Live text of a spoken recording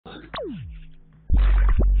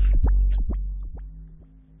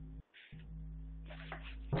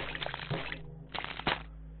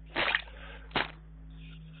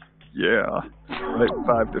Yeah. Right,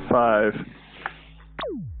 5 to 5.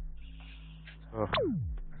 Oh.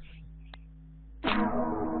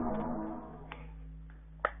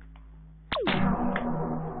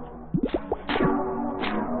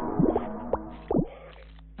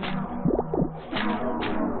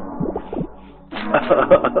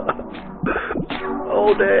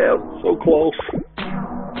 Oh damn, so close.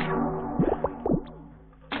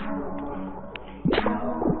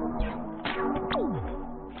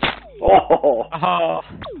 Oh. Oh.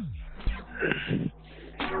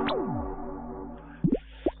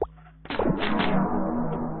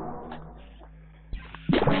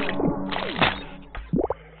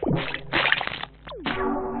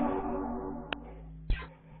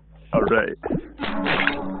 All right.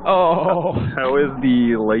 Oh. How is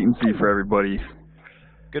the latency for everybody?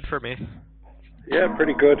 Good for me. Yeah,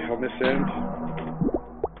 pretty good on this end.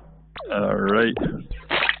 All right.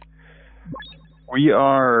 We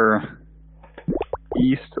are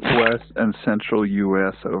east, west, and central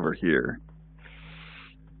U.S. over here.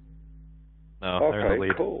 No, Okay, there's a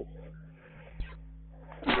lead. cool.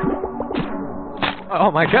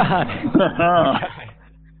 Oh my god!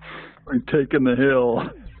 We're taking the hill.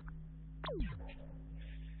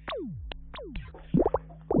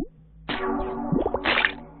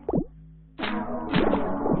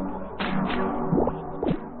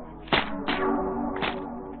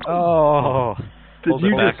 Oh! Did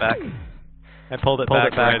you just... back? I pulled it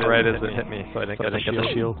back right as it hit me, so I didn't get the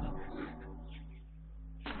shield.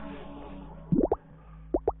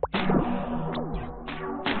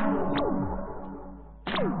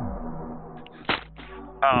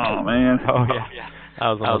 Oh, man. Oh, yeah.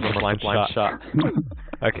 That was a blind shot.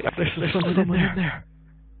 Okay, there's something in there.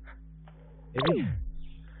 Maybe?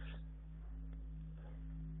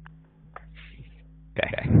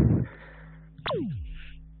 Okay.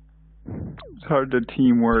 It's hard to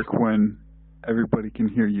teamwork when everybody can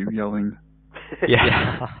hear you yelling.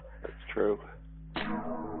 Yeah. That's true.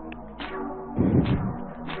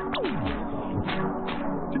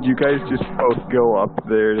 Did you guys just both go up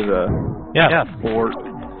there to the fort?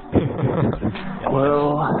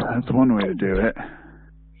 Well, that's one way to do it.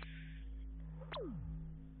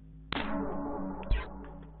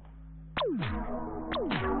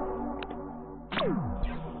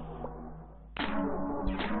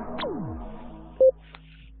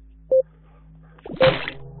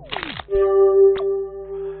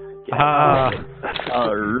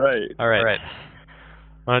 All right.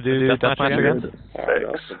 Want to do deathmatch again?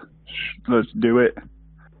 Awesome. Let's do it.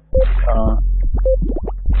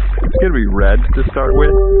 It's gonna be red to start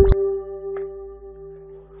with.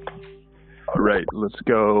 All right, let's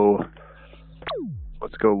go.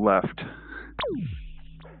 Let's go left.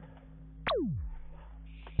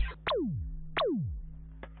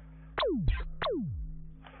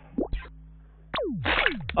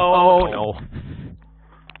 Oh no.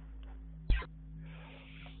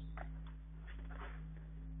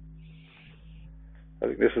 I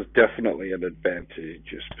think this is definitely an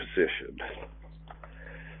advantageous position.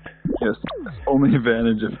 Yes, only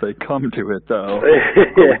advantage if they come to it, though.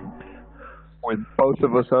 With both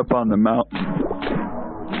of us up on the mountain.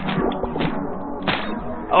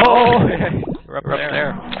 Oh! We're up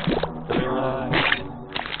there.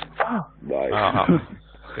 Nice.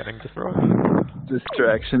 Getting destroyed.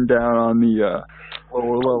 Distraction down on the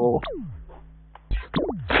lower level.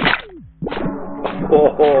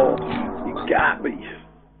 Oh, you got me.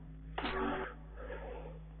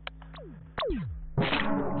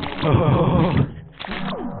 Oh.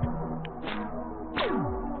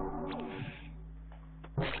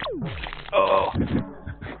 Oh.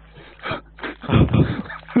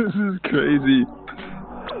 This is crazy.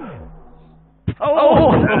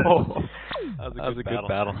 Oh. That was a good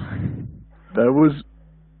battle. That was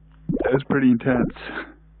pretty intense.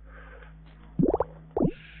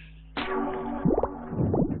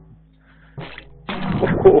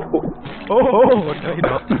 Oh,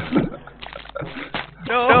 no.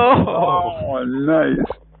 No. Oh, nice.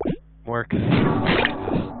 Work.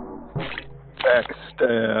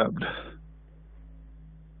 Backstabbed.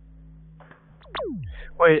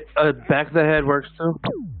 Wait, back of the head works too?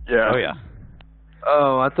 Yeah. Oh, yeah.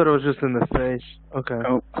 Oh, I thought it was just in the face. Okay.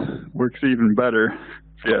 Oh, works even better,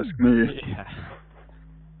 if you ask me. Yeah.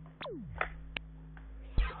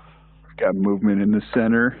 Got movement in the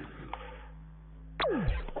center.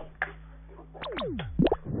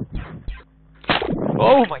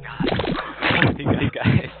 Oh my god. You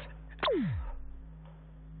guys.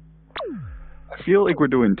 I feel like we're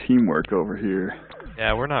doing teamwork over here.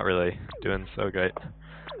 Yeah, we're not really doing so great.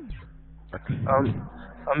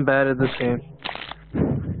 I'm bad at this game.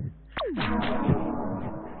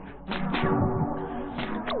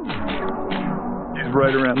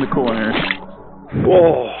 right around the corner.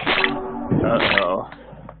 Whoa! Uh-oh.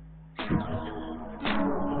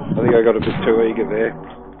 I think I got a bit too eager there.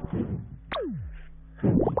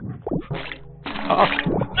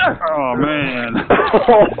 Oh man.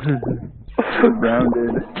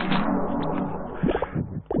 Rounded.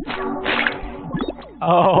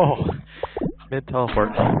 Oh! Mid teleport.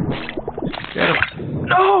 Get him.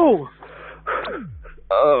 No!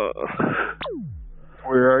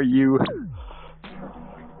 Where are you?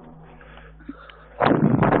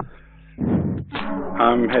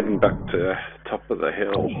 I'm heading back to top of the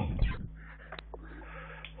hill.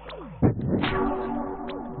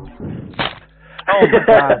 Oh my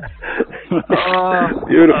god.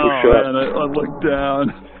 Beautiful shot. Man, I looked down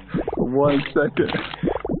for 1 second.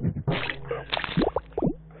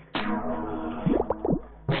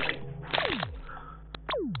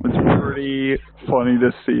 It's pretty funny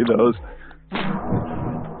to see those.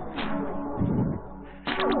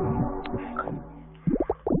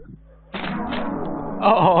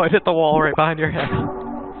 Oh, I hit the wall right behind your head.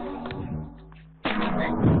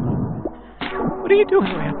 What are you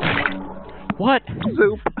doing, man? What?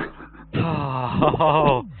 Zoop.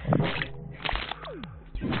 Oh.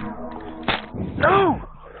 No!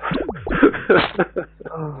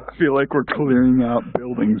 I feel like we're clearing out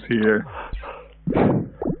buildings here.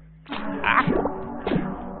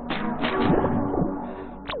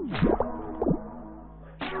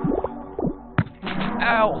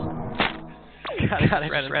 Ow! God, I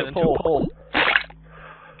ran into a pole.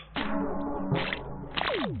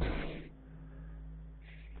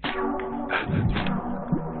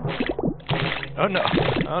 Oh no!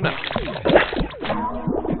 Oh no!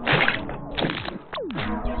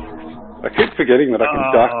 I keep forgetting that I can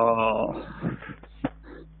duck.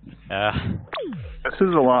 Yeah. This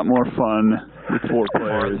is a lot more fun with 4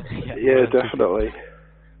 players. Yeah, definitely.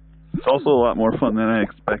 It's also a lot more fun than I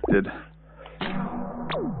expected.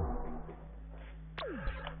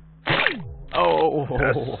 Oh.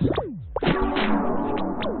 Yes.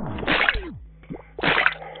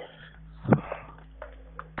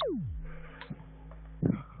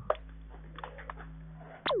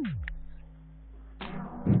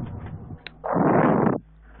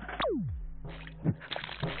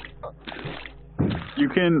 You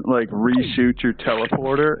can, like, reshoot your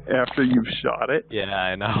teleporter after you've shot it. Yeah,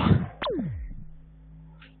 I know.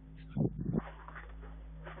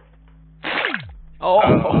 Oh!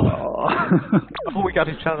 Oh, we got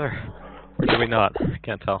each other. Or did we not? I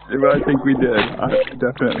can't tell. I think we did.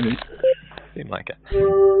 Definitely. Seemed like it.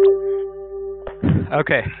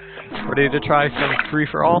 Okay. Ready to try some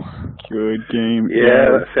free-for-all? Good game.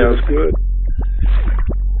 Yeah, that sounds good.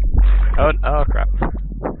 Oh, crap.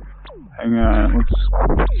 Hang on. Let's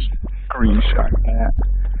screenshot that.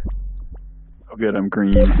 I'll get him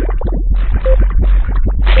green.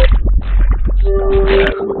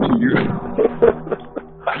 Look to you.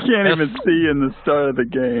 I can't even see in the start of the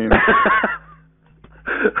game.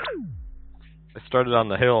 I started on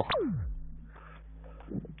the hill.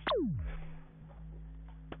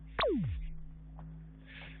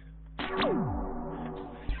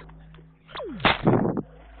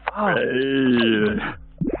 Oh. Hey.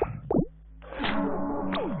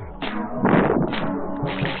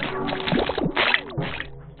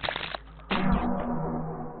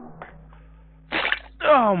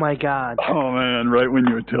 Oh my god. Oh man, right when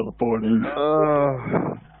you were teleporting.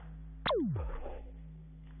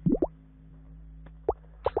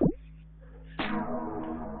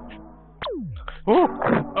 Ooh.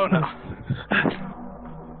 Oh no.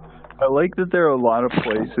 I like that there are a lot of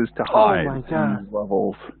places to hide my in God. these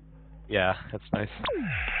levels. Yeah, that's nice.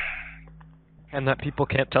 And that people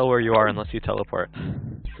can't tell where you are unless you teleport.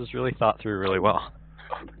 This is really thought through really well.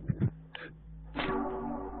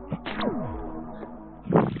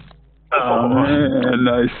 Oh man,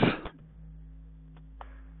 nice.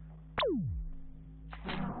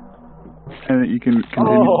 And that you can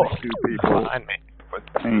continue to shoot people Behind me. with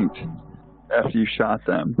paint after you shot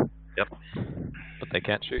them. Yep. But they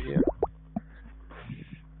can't shoot you.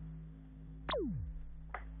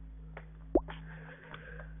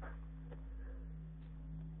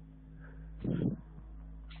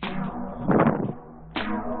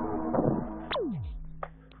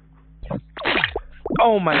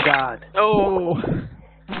 Oh my god. Oh!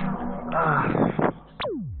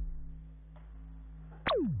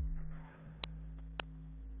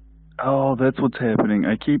 Oh, that's what's happening.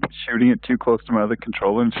 I keep shooting it too close to my other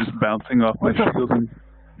controller and it's just bouncing off my shield and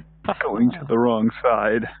going to the wrong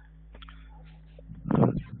side.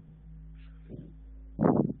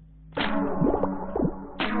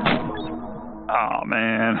 Oh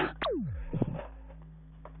man.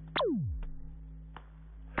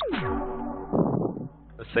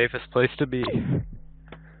 safest place to be.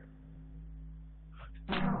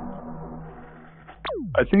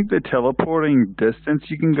 I think the teleporting distance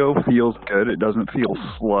you can go feels good. It doesn't feel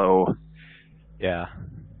slow. Yeah.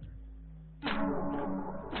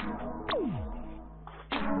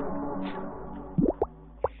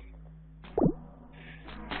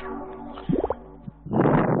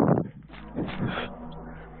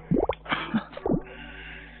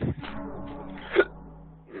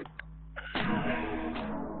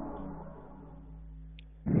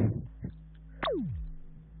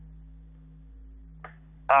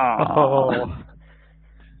 Oh.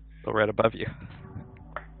 Still right above you.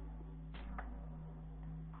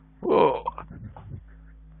 Whoa.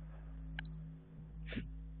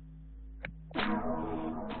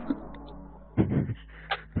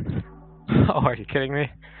 Oh, are you kidding me?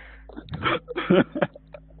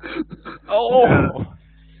 Oh!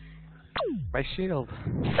 My shield.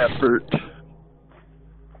 Effort.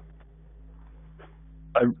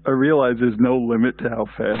 I realize there's no limit to how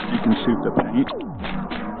fast you can shoot the paint.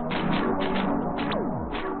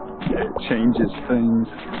 It changes things.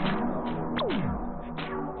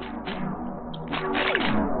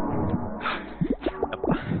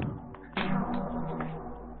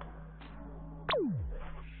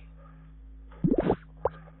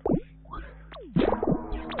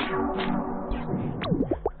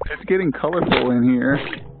 It's getting colorful in here.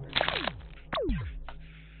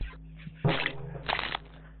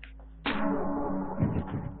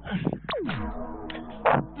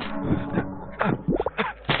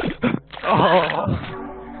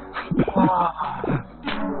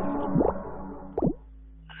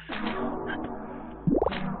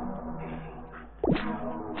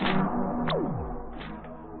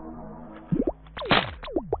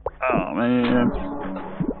 Oh man.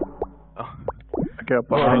 I got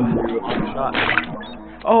behind you. Shot.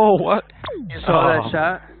 Oh, what? You saw that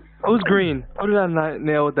shot? I was green. How did I not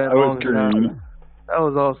nail with that I was long shot? green. That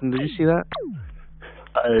was awesome. Did you see that?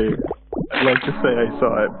 I'd like to say I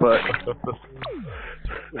saw it, but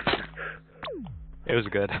it was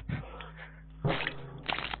good.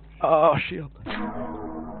 Oh, shield.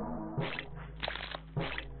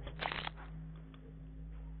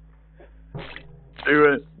 do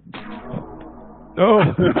it. No.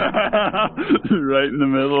 Right in the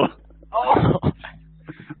middle. Oh.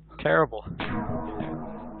 Terrible.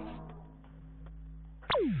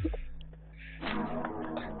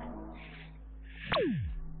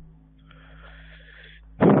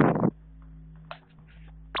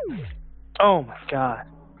 Oh my god.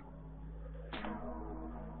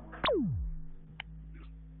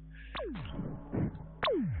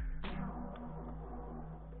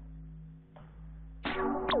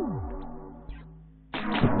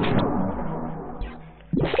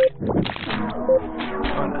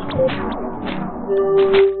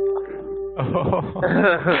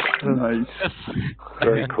 Nice.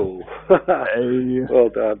 Very cool. Hey, Well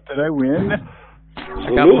done. did I win?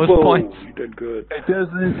 I got most points. You did good. It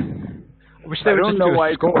doesn't. I don't know why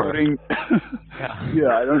it's score. putting.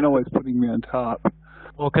 Yeah, I don't know why it's putting me on top.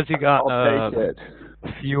 Well, because you got I'll take it.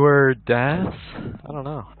 fewer deaths. I don't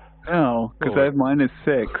know. No, because I have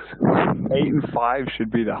 -6. 8 and 5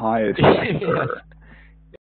 should be the highest. Yeah.